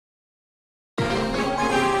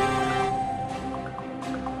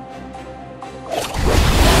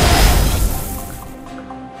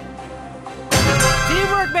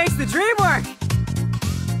the dream work!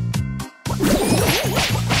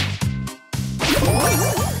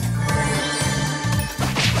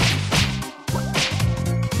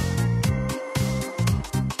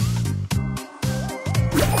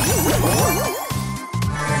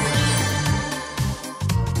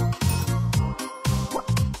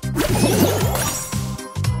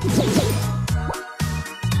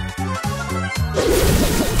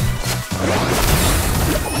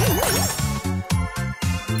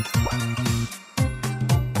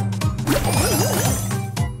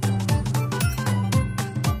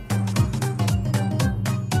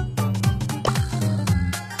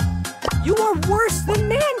 You are worse than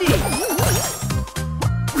Mandy!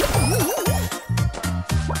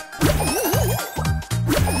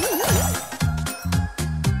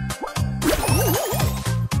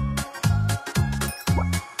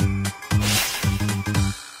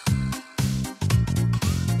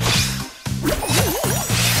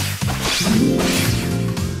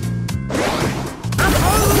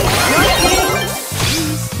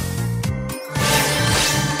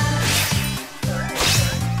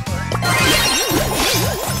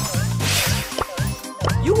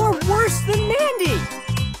 You are worse than Mandy!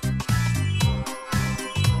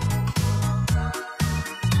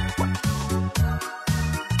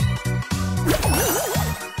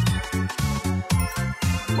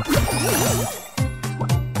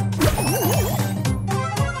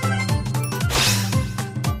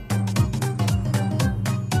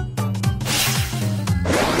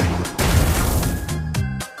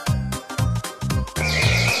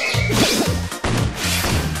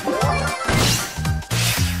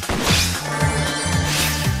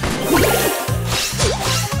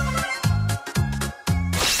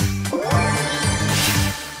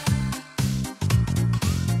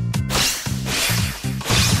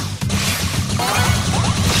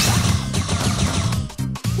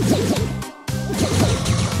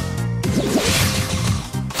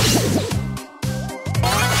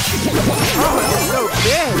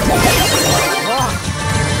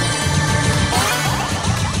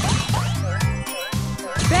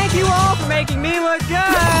 Thank you all for making me look good! All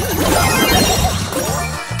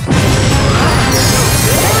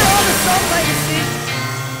the Salt Legacy!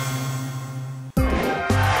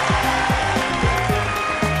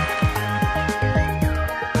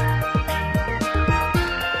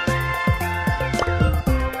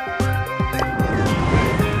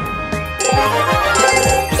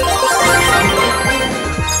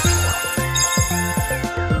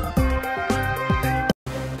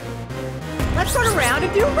 Let's run around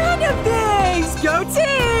and do random things! Go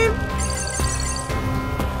team!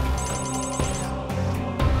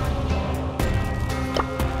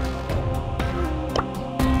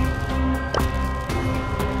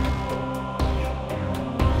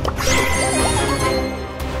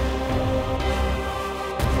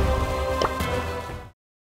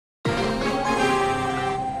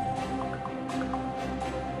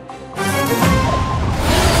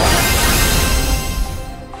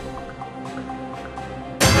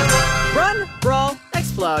 Run, brawl,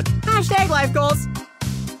 explode. Hashtag life goals.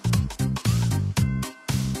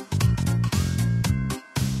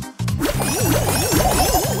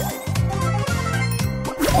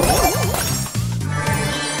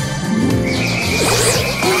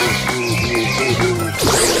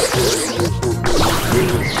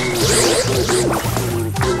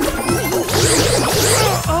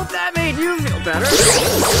 Hope that made you feel better.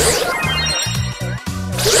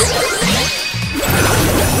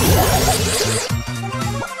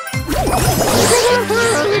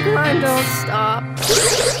 The grind don't stop.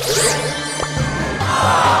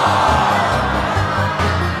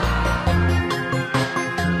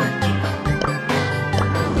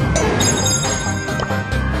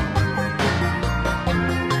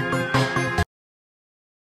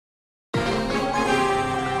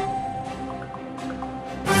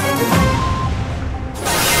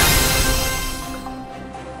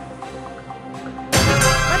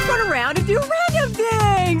 Let's run around and do random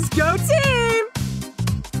things! Go team!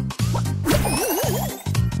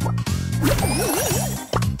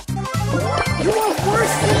 You are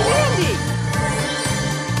worse than Mandy!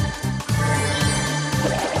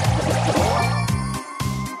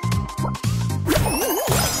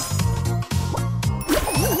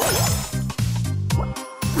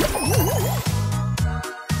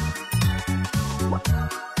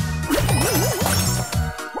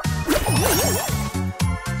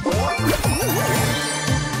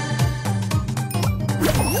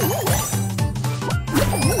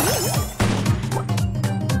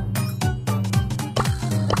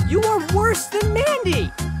 You are worse than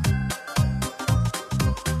Mandy!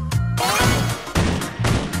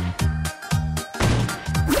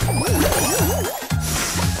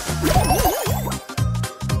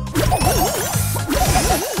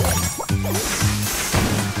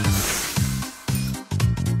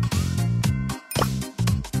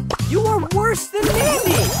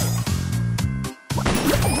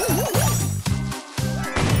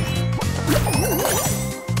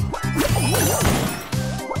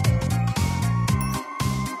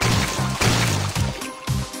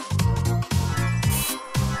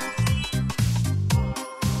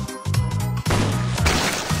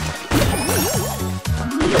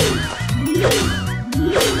 Stop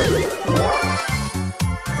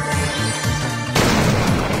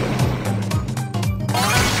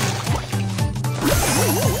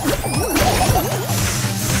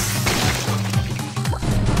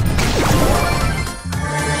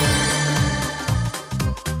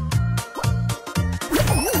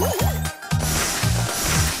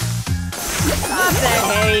the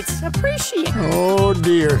hate. Appreciate. Oh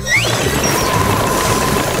dear.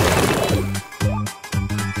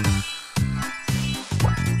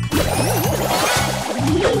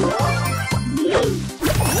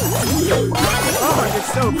 Oh,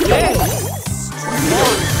 it's so big.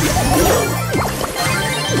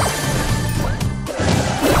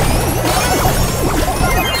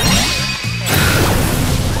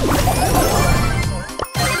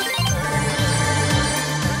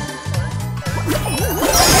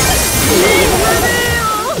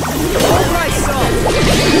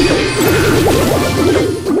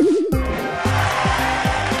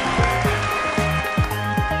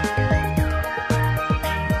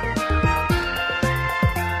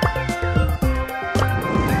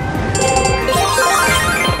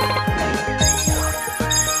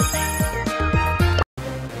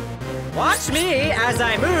 Watch me as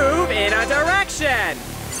I move in a direction.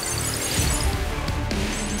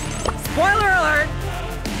 Spoiler alert.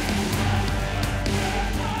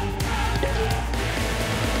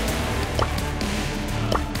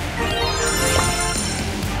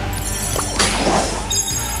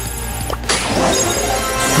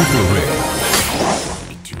 Super Rick.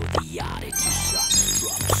 To the reality shot,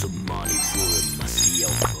 drop some money for a musty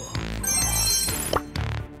elbow.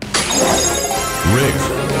 Rick.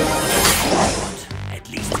 At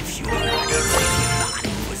least if you're not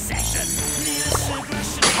in possession.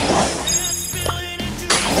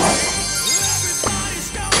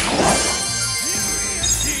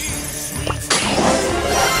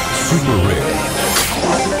 Super Rick.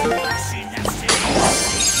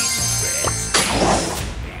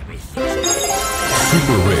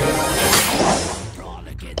 Super Rick. Brawl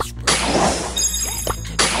against Brawl.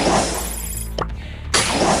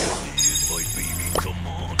 Come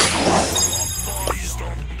on.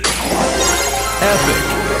 Epic.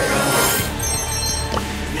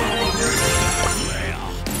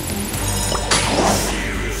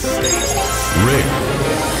 Rick.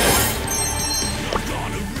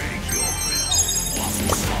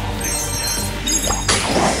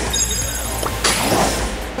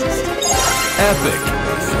 Epic.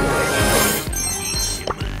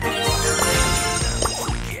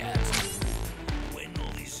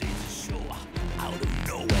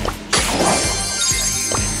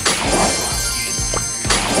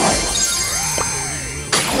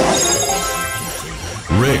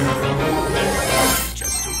 Rick.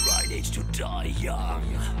 Just the right age to die young.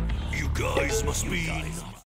 You guys must be